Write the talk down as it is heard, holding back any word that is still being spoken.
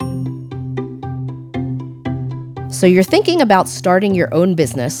So you're thinking about starting your own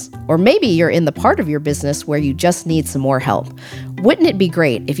business, or maybe you're in the part of your business where you just need some more help. Wouldn't it be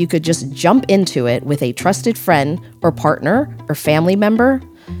great if you could just jump into it with a trusted friend or partner or family member?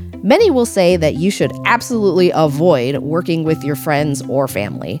 Many will say that you should absolutely avoid working with your friends or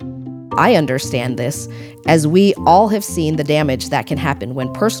family. I understand this, as we all have seen the damage that can happen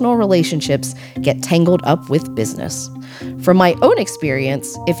when personal relationships get tangled up with business. From my own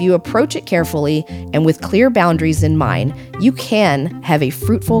experience, if you approach it carefully and with clear boundaries in mind, you can have a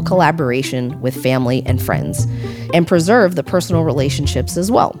fruitful collaboration with family and friends and preserve the personal relationships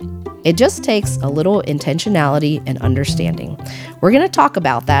as well. It just takes a little intentionality and understanding. We're going to talk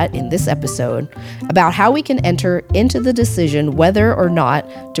about that in this episode, about how we can enter into the decision whether or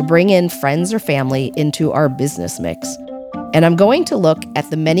not to bring in friends or family into our business mix. And I'm going to look at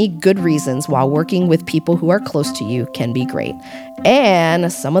the many good reasons why working with people who are close to you can be great,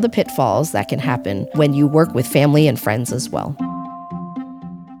 and some of the pitfalls that can happen when you work with family and friends as well.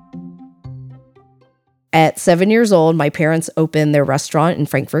 At 7 years old, my parents opened their restaurant in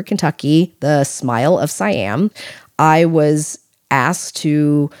Frankfort, Kentucky, the Smile of Siam. I was asked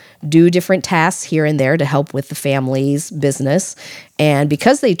to do different tasks here and there to help with the family's business. And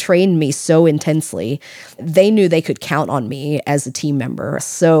because they trained me so intensely, they knew they could count on me as a team member.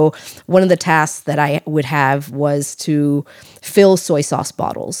 So one of the tasks that I would have was to fill soy sauce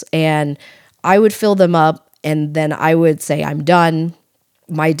bottles. And I would fill them up, and then I would say, I'm done.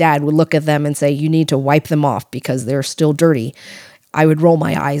 My dad would look at them and say, you need to wipe them off because they're still dirty. I would roll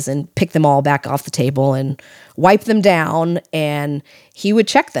my eyes and pick them all back off the table and wipe them down, and he would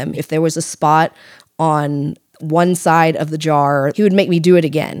check them. If there was a spot on one side of the jar, he would make me do it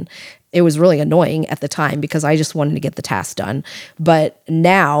again. It was really annoying at the time because I just wanted to get the task done. But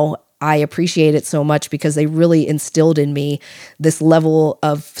now I appreciate it so much because they really instilled in me this level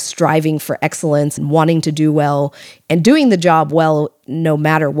of striving for excellence and wanting to do well and doing the job well no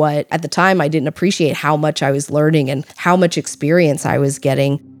matter what. At the time, I didn't appreciate how much I was learning and how much experience I was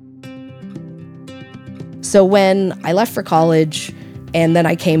getting. So when I left for college and then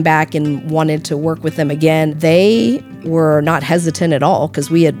I came back and wanted to work with them again, they were not hesitant at all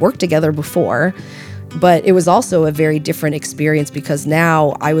because we had worked together before. But it was also a very different experience because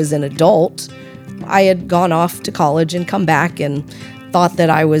now I was an adult. I had gone off to college and come back and thought that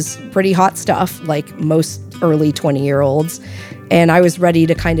I was pretty hot stuff, like most early 20-year-olds. And I was ready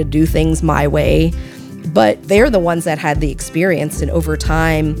to kind of do things my way. But they're the ones that had the experience. And over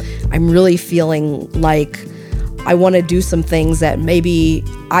time, I'm really feeling like I want to do some things that maybe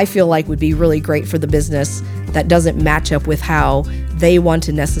I feel like would be really great for the business that doesn't match up with how they want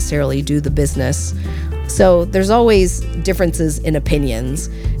to necessarily do the business. So there's always differences in opinions.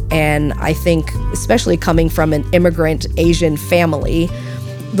 And I think, especially coming from an immigrant Asian family,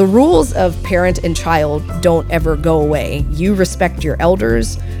 the rules of parent and child don't ever go away. You respect your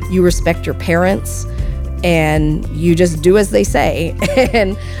elders, you respect your parents, and you just do as they say.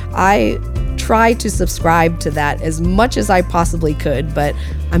 And I try to subscribe to that as much as I possibly could, but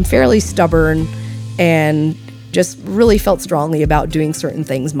I'm fairly stubborn and just really felt strongly about doing certain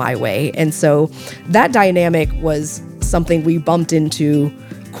things my way. And so that dynamic was something we bumped into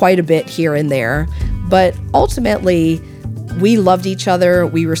quite a bit here and there. But ultimately, we loved each other,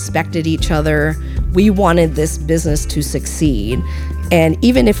 we respected each other, we wanted this business to succeed. And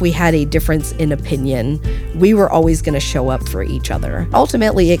even if we had a difference in opinion, we were always going to show up for each other.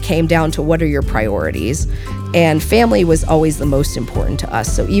 Ultimately, it came down to what are your priorities? And family was always the most important to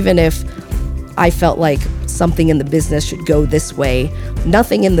us. So even if I felt like something in the business should go this way,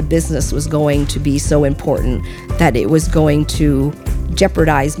 nothing in the business was going to be so important that it was going to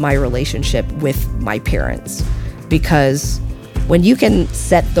jeopardize my relationship with my parents. Because when you can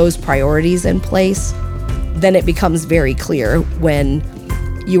set those priorities in place, then it becomes very clear when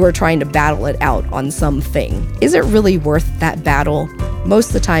you are trying to battle it out on something. Is it really worth that battle? Most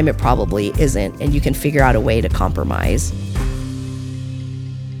of the time it probably isn't, and you can figure out a way to compromise.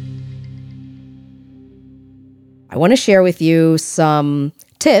 I want to share with you some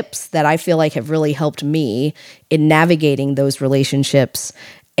tips that I feel like have really helped me in navigating those relationships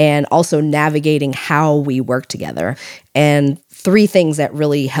and also navigating how we work together. And 3 things that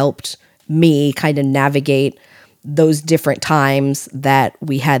really helped me kind of navigate those different times that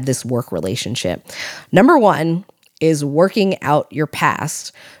we had this work relationship. Number 1 is working out your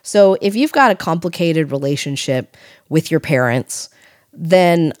past. So if you've got a complicated relationship with your parents,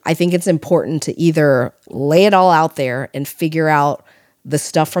 then I think it's important to either lay it all out there and figure out the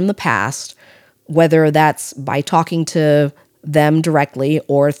stuff from the past, whether that's by talking to them directly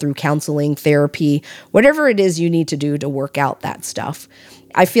or through counseling, therapy, whatever it is you need to do to work out that stuff.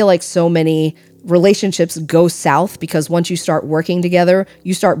 I feel like so many relationships go south because once you start working together,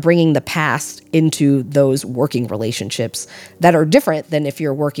 you start bringing the past into those working relationships that are different than if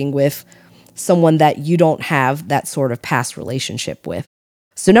you're working with someone that you don't have that sort of past relationship with.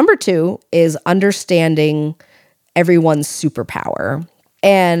 So number 2 is understanding everyone's superpower.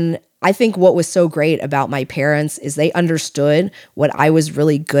 And I think what was so great about my parents is they understood what I was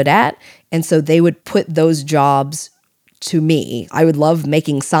really good at. And so they would put those jobs to me. I would love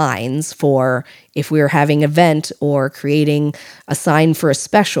making signs for if we were having an event or creating a sign for a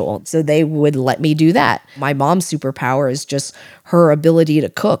special. So they would let me do that. My mom's superpower is just her ability to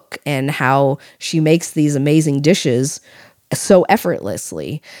cook and how she makes these amazing dishes so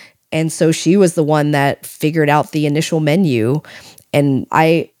effortlessly. And so she was the one that figured out the initial menu. And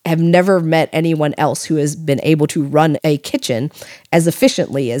I have never met anyone else who has been able to run a kitchen as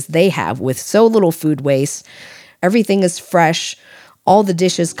efficiently as they have with so little food waste. Everything is fresh. All the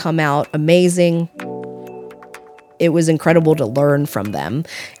dishes come out amazing. It was incredible to learn from them.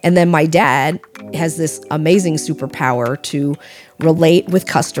 And then my dad has this amazing superpower to relate with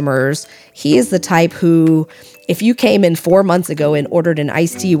customers. He is the type who, if you came in 4 months ago and ordered an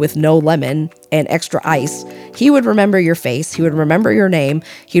iced tea with no lemon and extra ice, he would remember your face, he would remember your name,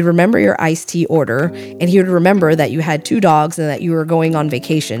 he'd remember your iced tea order, and he would remember that you had 2 dogs and that you were going on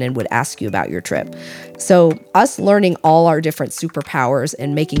vacation and would ask you about your trip. So us learning all our different superpowers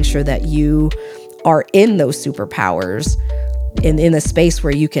and making sure that you are in those superpowers in a space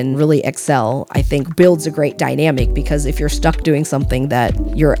where you can really excel, I think builds a great dynamic, because if you're stuck doing something that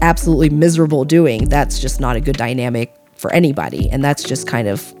you're absolutely miserable doing, that's just not a good dynamic for anybody. And that's just kind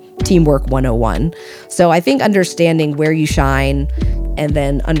of teamwork 101. So I think understanding where you shine and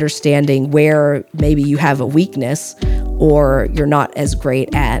then understanding where maybe you have a weakness or you're not as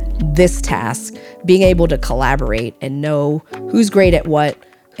great at this task, being able to collaborate and know who's great at what,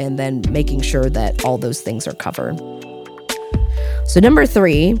 and then making sure that all those things are covered. So number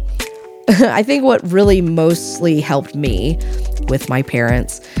 3, I think what really mostly helped me with my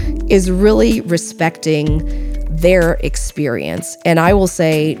parents is really respecting their experience. And I will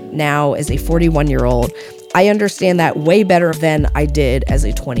say now, as a 41-year-old, I understand that way better than I did as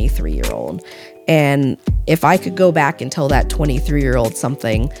a 23-year-old. And if I could go back and tell that 23-year-old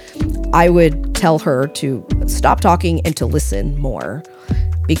something, I would tell her to stop talking and to listen more,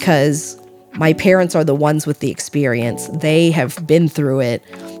 because my parents are the ones with the experience. They have been through it,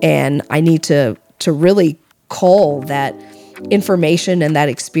 and I need to really cull that information and that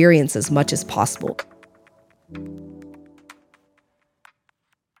experience as much as possible.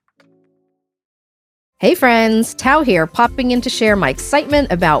 Hey friends, Tao here, popping in to share my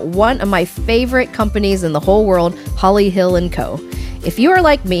excitement about one of my favorite companies in the whole world, Holly Hill & Co. If you are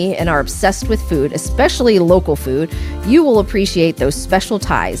like me and are obsessed with food, especially local food, you will appreciate those special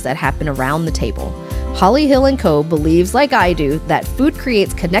ties that happen around the table. Holly Hill & Co. believes, like I do, that food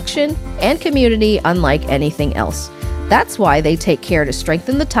creates connection and community unlike anything else. That's why they take care to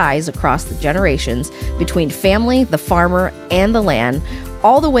strengthen the ties across the generations between family, the farmer, and the land,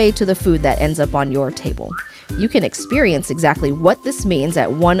 all the way to the food that ends up on your table. You can experience exactly what this means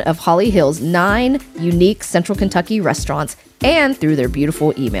at one of Holly Hill's 9 unique Central Kentucky restaurants and through their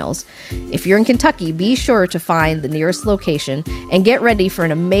beautiful emails. If you're in Kentucky, be sure to find the nearest location and get ready for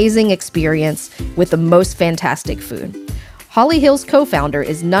an amazing experience with the most fantastic food. Holly Hill's co-founder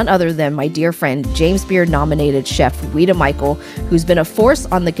is none other than my dear friend, James Beard-nominated chef Weta Michael, who's been a force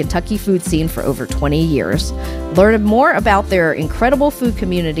on the Kentucky food scene for over 20 years. Learn more about their incredible food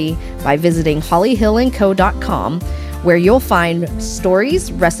community by visiting hollyhillandco.com, where you'll find stories,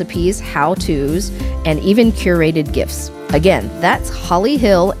 recipes, how-tos, and even curated gifts. Again, that's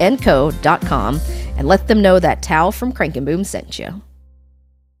hollyhillandco.com, and let them know that Tao from Crankin' Boom sent you.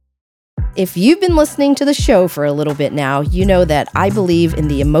 If you've been listening to the show for a little bit now, you know that I believe in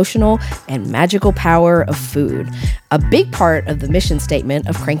the emotional and magical power of food. A big part of the mission statement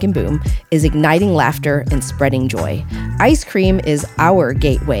of Crankin' Boom is igniting laughter and spreading joy. Ice cream is our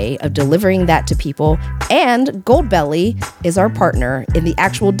gateway of delivering that to people, and Goldbelly is our partner in the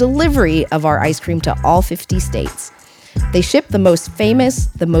actual delivery of our ice cream to all 50 states. They ship the most famous,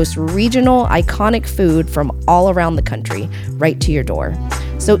 the most regional, iconic food from all around the country right to your door.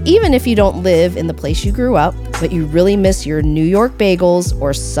 So even if you don't live in the place you grew up, but you really miss your New York bagels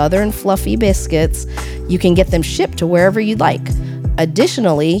or Southern fluffy biscuits, you can get them shipped to wherever you'd like.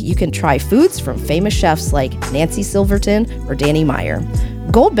 Additionally, you can try foods from famous chefs like Nancy Silverton or Danny Meyer.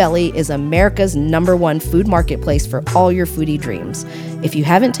 Goldbelly is America's #1 food marketplace for all your foodie dreams. If you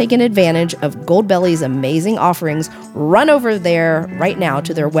haven't taken advantage of Goldbelly's amazing offerings, run over there right now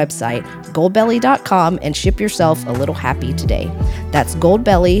to their website, goldbelly.com, and ship yourself a little happy today. That's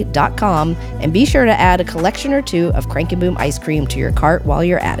goldbelly.com, and be sure to add a collection or two of Crank and Boom ice cream to your cart while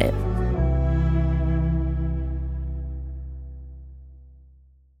you're at it.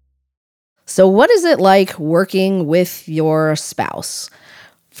 So what is it like working with your spouse?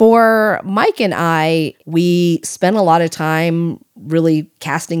 For Mike and I, we spent a lot of time really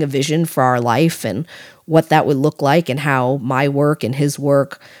casting a vision for our life and what that would look like and how my work and his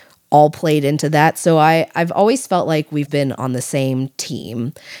work all played into that. So I've always felt like we've been on the same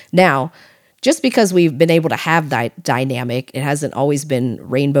team. Now, just because we've been able to have that dynamic, it hasn't always been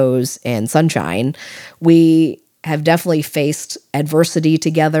rainbows and sunshine. We have definitely faced adversity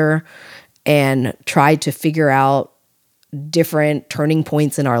together and tried to figure out different turning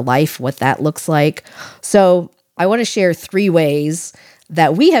points in our life, what that looks like. So I want to share 3 ways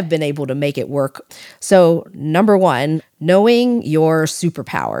that we have been able to make it work. So number 1, knowing your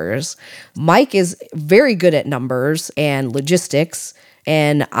superpowers. Mike is very good at numbers and logistics,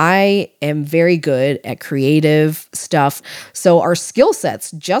 and I am very good at creative stuff. So our skill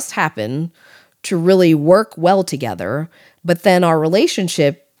sets just happen to really work well together, but then our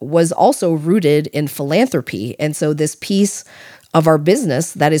relationship was also rooted in philanthropy. And so this piece of our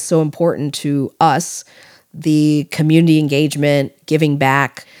business that is so important to us, the community engagement, giving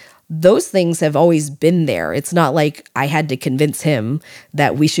back, those things have always been there. It's not like I had to convince him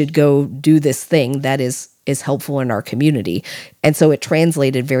that we should go do this thing that is helpful in our community. And so it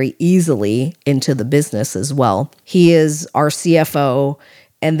translated very easily into the business as well. He is our CFO.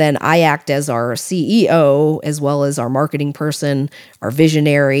 And then I act as our CEO, as well as our marketing person, our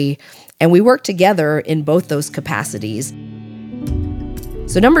visionary, and we work together in both those capacities.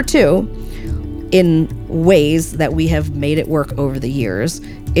 So number 2, in ways that we have made it work over the years,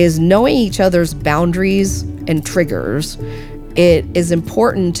 is knowing each other's boundaries and triggers. It is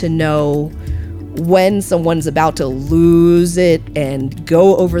important to know when someone's about to lose it and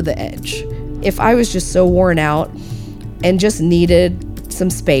go over the edge. If I was just so worn out and just needed some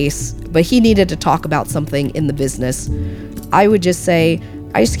space, but he needed to talk about something in the business, I would just say,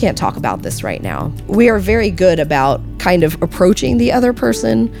 I just can't talk about this right now. We are very good about kind of approaching the other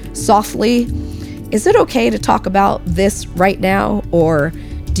person softly. Is it okay to talk about this right now? Or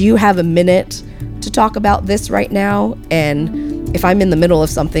do you have a minute to talk about this right now? And if I'm in the middle of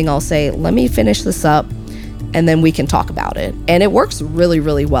something, I'll say, let me finish this up and then we can talk about it. And it works really,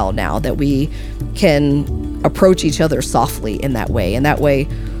 really well now that we can approach each other softly in that way. And that way,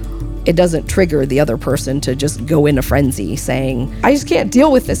 it doesn't trigger the other person to just go in a frenzy saying, I just can't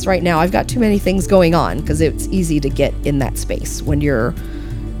deal with this right now. I've got too many things going on, because it's easy to get in that space when your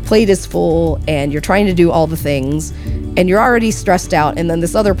plate is full and you're trying to do all the things and you're already stressed out. And then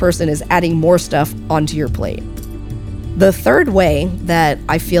this other person is adding more stuff onto your plate. The third way that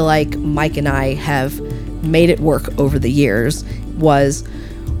I feel like Mike and I have made it work over the years was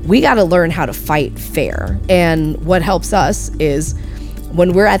we got to learn how to fight fair. And what helps us is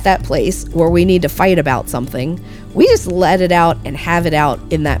when we're at that place where we need to fight about something, we just let it out and have it out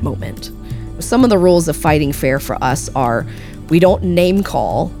in that moment. Some of the rules of fighting fair for us are we don't name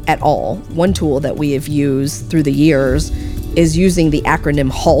call at all. One tool that we have used through the years is using the acronym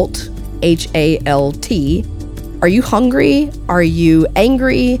HALT, H-A-L-T. Are you hungry? Are you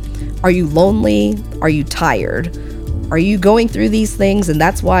angry? Are you lonely? Are you tired? Are you going through these things and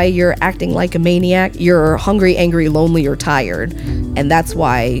that's why you're acting like a maniac? You're hungry, angry, lonely, or tired. And that's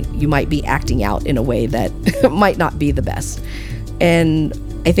why you might be acting out in a way that might not be the best. And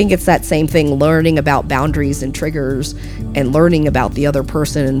I think it's that same thing, learning about boundaries and triggers and learning about the other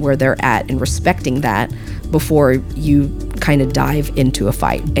person and where they're at and respecting that before you kind of dive into a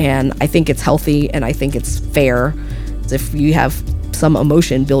fight. And I think it's healthy and I think it's fair if you have some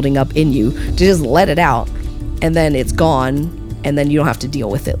emotion building up in you to just let it out and then it's gone and then you don't have to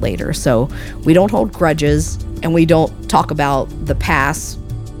deal with it later. So we don't hold grudges and we don't talk about the past.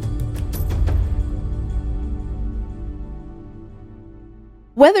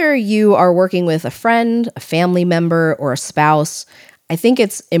 Whether you are working with a friend, a family member, or a spouse, I think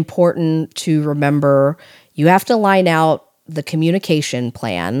it's important to remember you have to line out the communication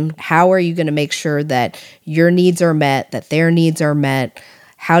plan. How are you going to make sure that your needs are met, that their needs are met?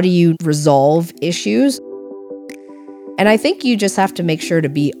 How do you resolve issues? And I think you just have to make sure to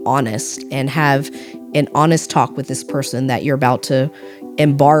be honest and have an honest talk with this person that you're about to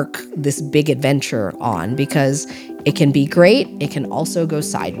embark this big adventure on, because it can be great. It can also go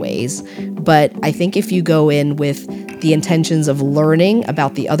sideways. But I think if you go in with the intentions of learning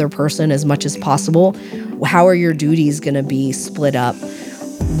about the other person as much as possible. How are your duties going to be split up?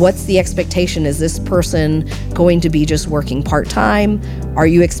 What's the expectation? Is this person going to be just working part-time? Are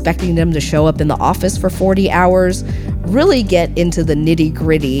you expecting them to show up in the office for 40 hours? Really get into the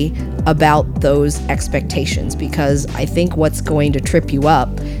nitty-gritty about those expectations, because I think what's going to trip you up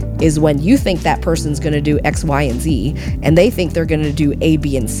is when you think that person's going to do X, Y, and Z, and they think they're going to do A,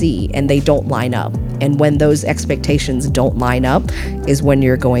 B, and C, and they don't line up. And when those expectations don't line up is when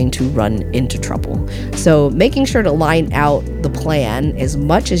you're going to run into trouble. So making sure to line out the plan as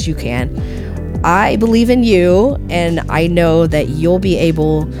much as you can. I believe in you, and I know that you'll be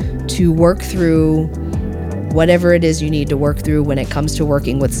able to work through whatever it is you need to work through when it comes to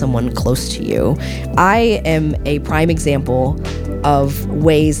working with someone close to you. I am a prime example of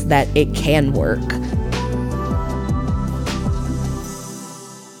ways that it can work.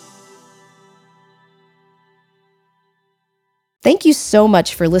 Thank you so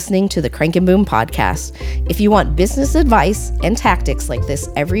much for listening to the Crank and Boom podcast. If you want business advice and tactics like this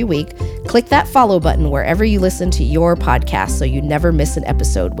every week, click that follow button wherever you listen to your podcast so you never miss an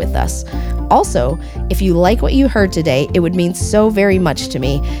episode with us. Also, if you like what you heard today, it would mean so very much to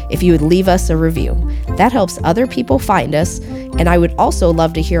me if you would leave us a review. That helps other people find us, and I would also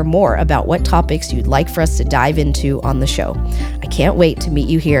love to hear more about what topics you'd like for us to dive into on the show. I can't wait to meet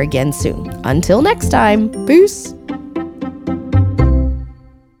you here again soon. Until next time, peace!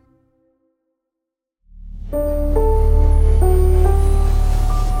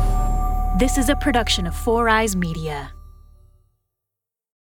 This is a production of Four Eyes Media.